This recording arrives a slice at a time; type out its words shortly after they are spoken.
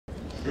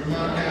Je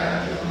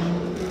m'engage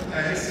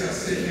à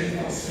exercer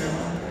mes fonctions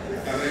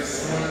avec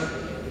soin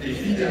et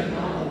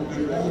fidèlement aux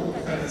plus hautes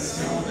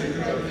traditions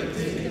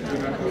démocratiques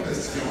de ma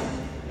profession.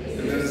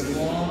 And as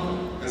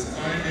long as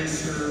I may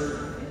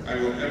serve, I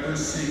will ever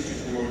seek to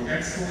promote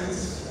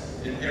excellence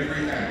in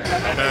every act.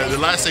 The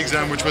last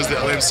exam, which was the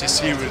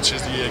LMCC, which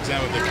is the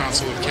exam of the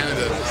Council of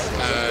Canada,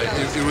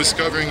 it was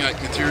covering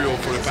like material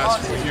for the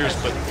past 4 years.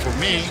 But for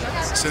me,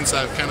 since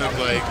I've kind of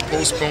like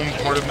postponed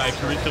part of my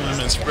curriculum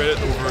and spread it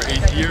over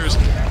 8 years,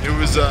 it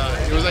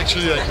was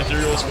actually like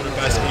materials for the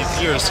past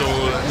 8 years. So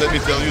let me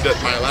tell you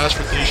that my last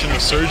rotation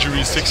of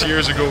surgery 6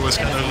 years ago was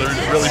kind of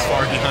really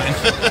far behind.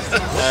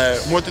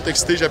 Moi, tout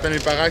excité, j'appelle mes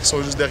parents qui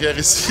sont juste derrière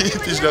ici,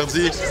 puis je leur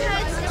dis.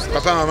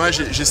 Papa, maman,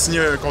 j'ai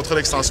signé un contrat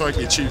d'extension avec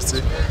les Chiefs, tu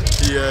sais.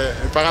 Puis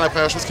mes parents, la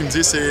première chose qu'ils me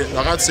disent, c'est «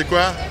 Laurent, tu sais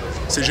quoi?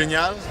 C'est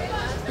génial.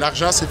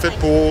 L'argent, c'est fait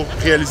pour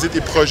réaliser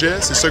tes projets,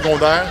 c'est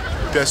secondaire.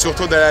 Puis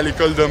assure-toi d'aller à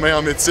l'école demain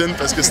en médecine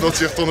parce que sinon,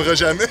 tu y retourneras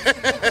jamais. »